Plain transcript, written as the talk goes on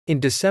In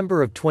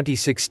December of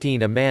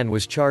 2016, a man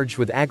was charged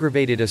with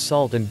aggravated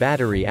assault and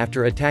battery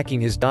after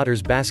attacking his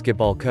daughter's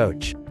basketball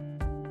coach.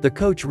 The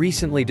coach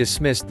recently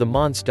dismissed the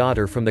Mont's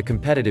daughter from the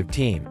competitive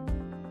team.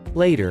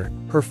 Later,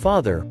 her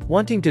father,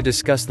 wanting to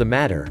discuss the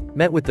matter,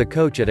 met with the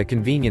coach at a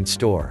convenience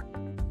store.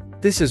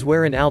 This is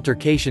where an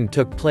altercation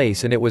took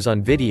place and it was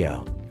on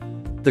video.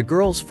 The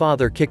girl's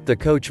father kicked the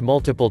coach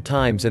multiple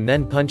times and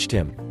then punched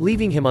him,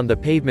 leaving him on the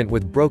pavement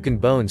with broken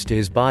bones to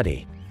his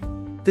body.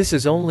 This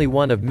is only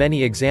one of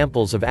many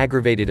examples of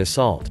aggravated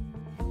assault.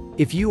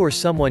 If you or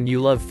someone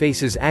you love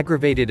faces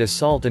aggravated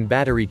assault and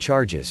battery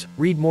charges,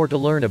 read more to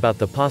learn about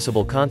the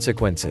possible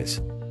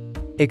consequences.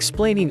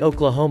 Explaining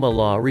Oklahoma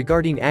law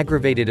regarding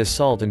aggravated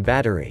assault and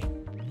battery.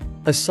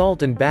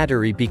 Assault and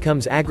battery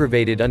becomes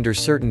aggravated under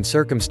certain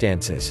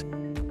circumstances.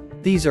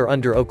 These are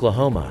under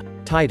Oklahoma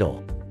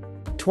Title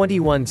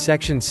 21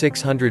 Section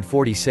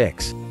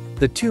 646.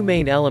 The two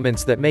main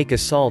elements that make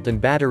assault and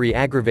battery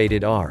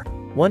aggravated are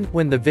 1.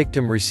 When the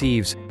victim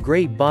receives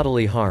great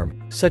bodily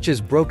harm, such as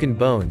broken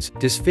bones,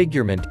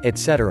 disfigurement,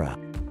 etc.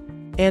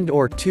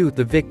 And/or 2.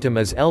 The victim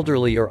is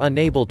elderly or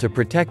unable to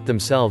protect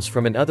themselves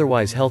from an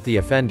otherwise healthy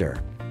offender.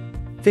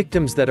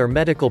 Victims that are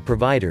medical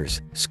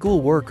providers,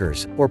 school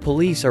workers, or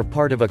police are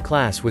part of a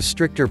class with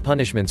stricter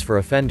punishments for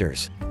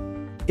offenders.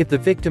 If the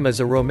victim is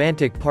a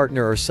romantic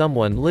partner or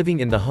someone living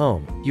in the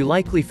home, you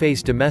likely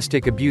face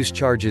domestic abuse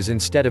charges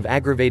instead of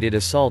aggravated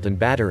assault and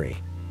battery.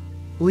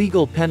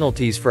 Legal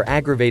penalties for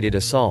aggravated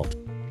assault.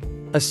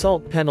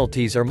 Assault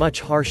penalties are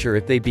much harsher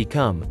if they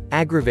become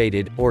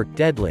aggravated or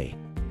deadly.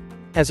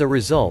 As a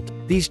result,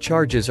 these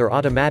charges are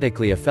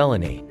automatically a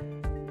felony.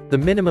 The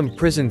minimum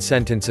prison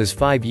sentence is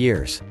 5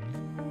 years.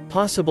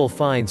 Possible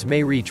fines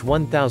may reach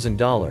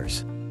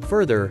 $1,000.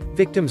 Further,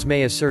 victims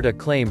may assert a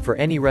claim for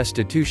any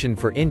restitution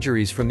for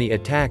injuries from the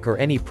attack or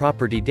any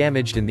property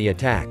damaged in the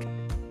attack.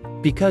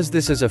 Because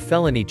this is a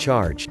felony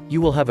charge,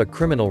 you will have a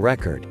criminal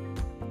record.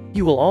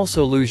 You will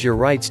also lose your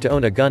rights to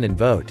own a gun and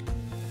vote.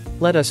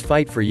 Let us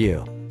fight for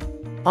you.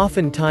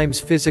 Oftentimes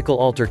physical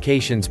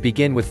altercations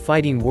begin with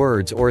fighting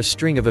words or a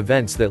string of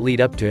events that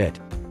lead up to it.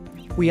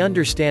 We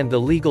understand the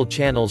legal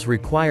channels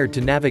required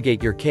to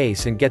navigate your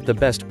case and get the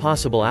best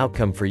possible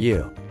outcome for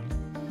you.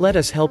 Let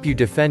us help you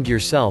defend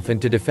yourself and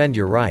to defend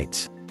your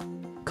rights.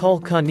 Call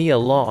Kania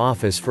Law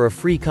Office for a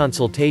free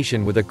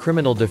consultation with a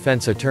criminal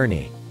defense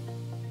attorney.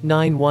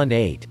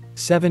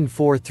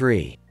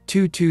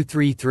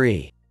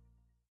 918-743-2233